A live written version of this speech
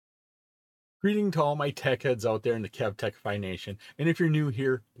Greeting to all my tech heads out there in the KevTechify Nation. And if you're new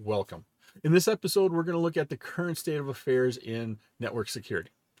here, welcome. In this episode, we're going to look at the current state of affairs in network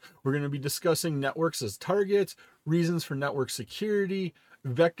security. We're going to be discussing networks as targets, reasons for network security,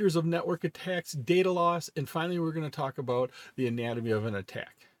 vectors of network attacks, data loss, and finally, we're going to talk about the anatomy of an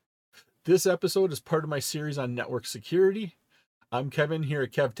attack. This episode is part of my series on network security. I'm Kevin here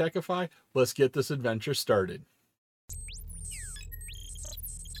at KevTechify. Let's get this adventure started.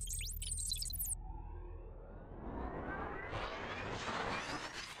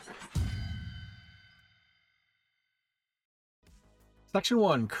 Section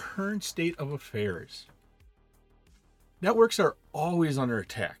 1, current state of affairs. Networks are always under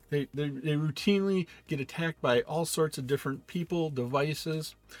attack. They routinely get attacked by all sorts of different people,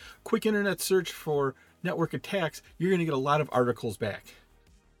 devices. Quick internet search for network attacks, you're going to get a lot of articles back.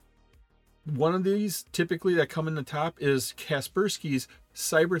 One of these typically that come in the top is Kaspersky's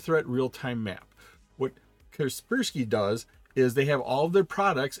Cyber Threat Real-Time Map. What Kaspersky does is they have all of their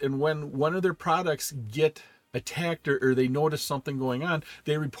products, and when one of their products get attacked or they notice something going on,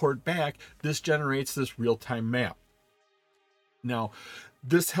 they report back. This generates this real-time map. Now,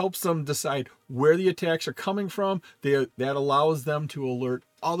 this helps them decide where the attacks are coming from. That allows them to alert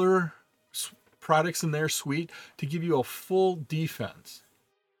other products in their suite to give you a full defense.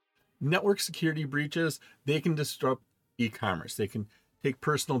 Network security breaches, they can disrupt e-commerce. They can take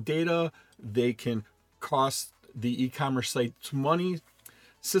personal data. They can cost the e-commerce sites money.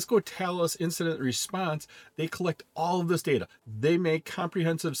 Cisco Talos Incident Response, they collect all of this data. They make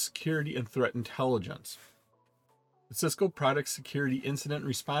comprehensive security and threat intelligence. The Cisco Product Security Incident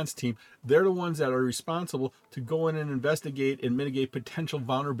Response Team, they're the ones that are responsible to go in and investigate and mitigate potential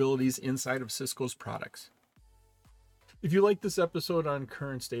vulnerabilities inside of Cisco's products. If you like this episode on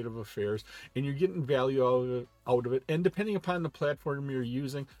current state of affairs and you're getting value out of it, and depending upon the platform you're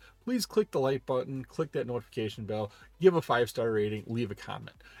using, please click the like button, click that notification bell, give a 5-star rating, leave a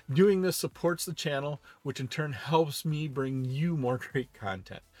comment. Doing this supports the channel, which in turn helps me bring you more great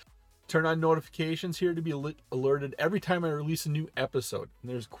content. Turn on notifications here to be alerted every time I release a new episode.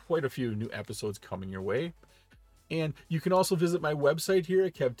 And there's quite a few new episodes coming your way. And you can also visit my website here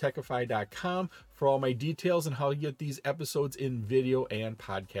at KevTechify.com for all my details on how to get these episodes in video and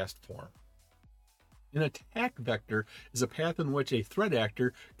podcast form. An attack vector is a path in which a threat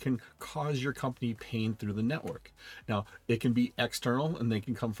actor can cause your company pain through the network. Now, it can be external and they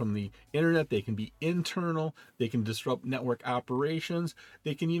can come from the internet. They can be internal. They can disrupt network operations.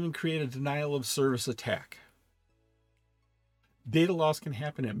 They can even create a denial of service attack. Data loss can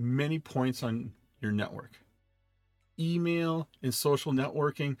happen at many points on your network. Email and social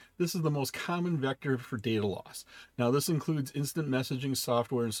networking, this is the most common vector for data loss. Now, this includes instant messaging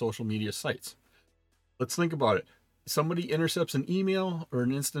software and social media sites. Let's think about it. Somebody intercepts an email or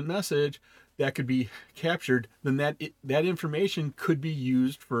an instant message that could be captured, then that information could be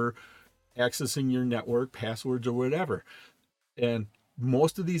used for accessing your network, passwords, or whatever. And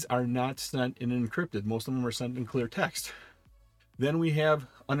most of these are not sent in encrypted. Most of them are sent in clear text. Then we have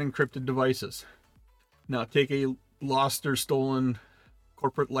unencrypted devices. Now, take a lost or stolen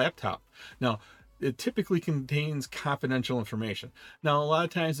corporate laptop. Now, it typically contains confidential information. Now, a lot of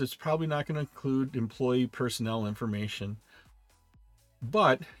times it's probably not going to include employee personnel information,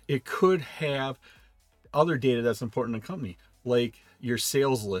 but it could have other data that's important to the company, like your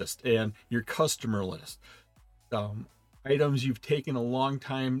sales list and your customer list, items you've taken a long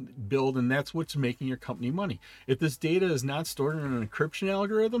time to build, and that's what's making your company money. If this data is not stored in an encryption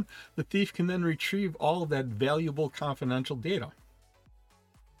algorithm, the thief can then retrieve all of that valuable confidential data.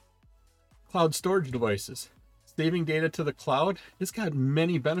 Cloud storage devices. Saving data to the cloud, it's got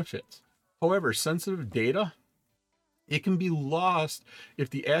many benefits. However, sensitive data, it can be lost if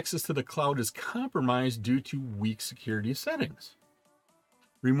the access to the cloud is compromised due to weak security settings.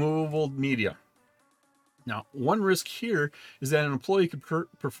 Removable media. Now, one risk here is that an employee could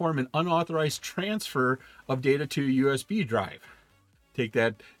perform an unauthorized transfer of data to a USB drive. Take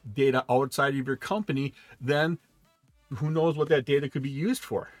that data outside of your company, then who knows what that data could be used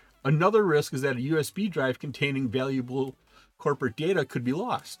for. Another risk is that a USB drive containing valuable corporate data could be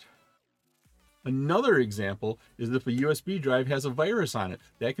lost. Another example is if a USB drive has a virus on it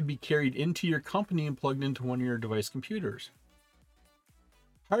that could be carried into your company and plugged into one of your device computers.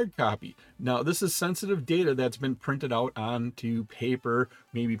 Hard copy. Now, this is sensitive data that's been printed out onto paper,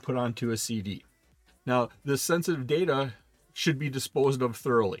 maybe put onto a CD. Now, this sensitive data should be disposed of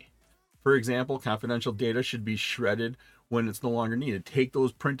thoroughly. For example, confidential data should be shredded when it's no longer needed. Take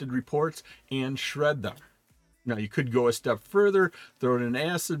those printed reports and shred them. Now, you could go a step further, throw it in an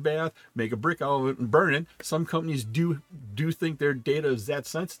acid bath, make a brick out of it, and burn it. Some companies do think their data is that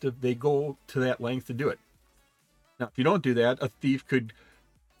sensitive. They go to that length to do it. Now, if you don't do that, a thief could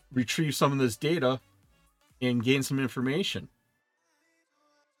retrieve some of this data and gain some information.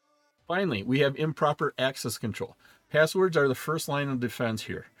 Finally, we have improper access control. Passwords are the first line of defense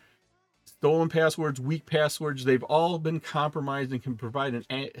here. Stolen passwords, weak passwords, they've all been compromised and can provide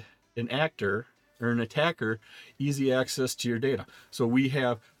an actor or an attacker easy access to your data. So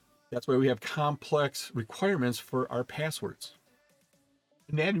that's why we have complex requirements for our passwords.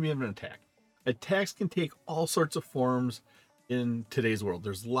 Anatomy of an attack. Attacks can take all sorts of forms in today's world.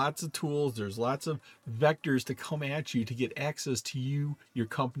 There's lots of tools, there's lots of vectors to come at you to get access to you, your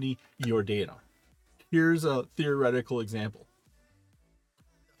company, your data. Here's a theoretical example.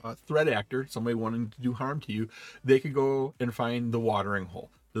 A threat actor, somebody wanting to do harm to you, they could go and find the watering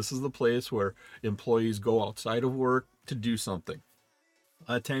hole. This is the place where employees go outside of work to do something.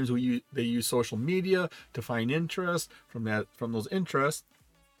 A lot of times they use social media to find interest. From those interests,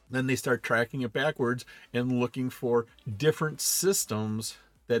 then they start tracking it backwards and looking for different systems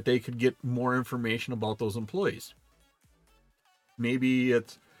that they could get more information about those employees. Maybe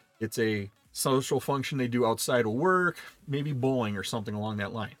it's a social function they do outside of work, maybe bowling or something along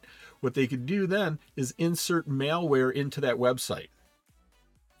that line. What they could do then is insert malware into that website.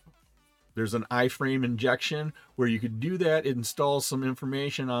 There's an iframe injection where you could do that. It installs some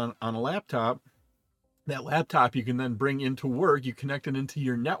information on a laptop. That laptop you can then bring into work. You connect it into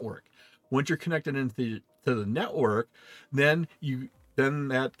your network. Once you're connected into the network, then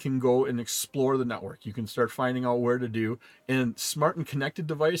that can go and explore the network. You can start finding out where to do. And smart and connected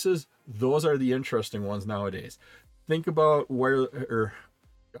devices, those are the interesting ones nowadays. Think about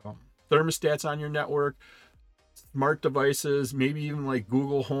thermostats on your network, smart devices, maybe even like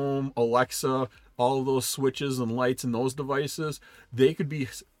Google Home, Alexa, all of those switches and lights in those devices. They could be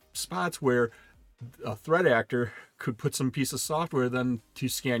spots where a threat actor could put some piece of software then to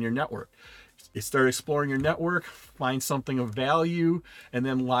scan your network. You start exploring your network, find something of value, and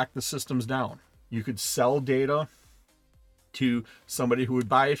then lock the systems down. You could sell data to somebody who would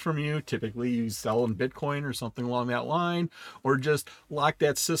buy it from you. Typically you sell in Bitcoin or something along that line, or just lock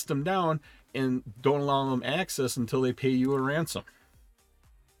that system down and don't allow them access until they pay you a ransom.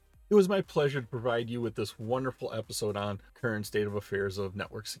 It was my pleasure to provide you with this wonderful episode on current state of affairs of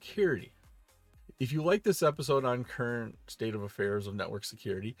network security. If you like this episode on current state of affairs of network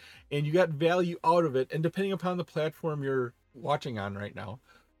security and you got value out of it, and depending upon the platform you're watching on right now,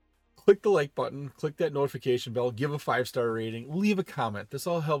 click the like button, click that notification bell, give a 5-star rating, leave a comment. This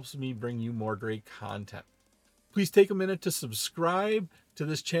all helps me bring you more great content. Please take a minute to subscribe to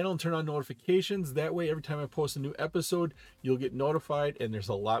this channel and turn on notifications. That way, every time I post a new episode, you'll get notified, and there's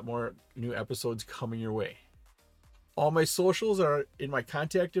a lot more new episodes coming your way. All my socials are in my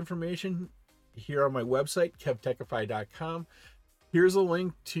contact information here on my website, KevTechify.com. Here's a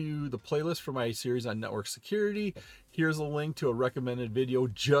link to the playlist for my series on network security. Here's a link to a recommended video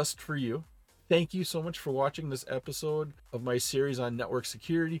just for you. Thank you so much for watching this episode of my series on network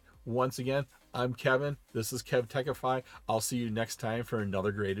security. Once again, I'm Kevin. This is KevTechify. I'll see you next time for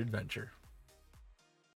another great adventure.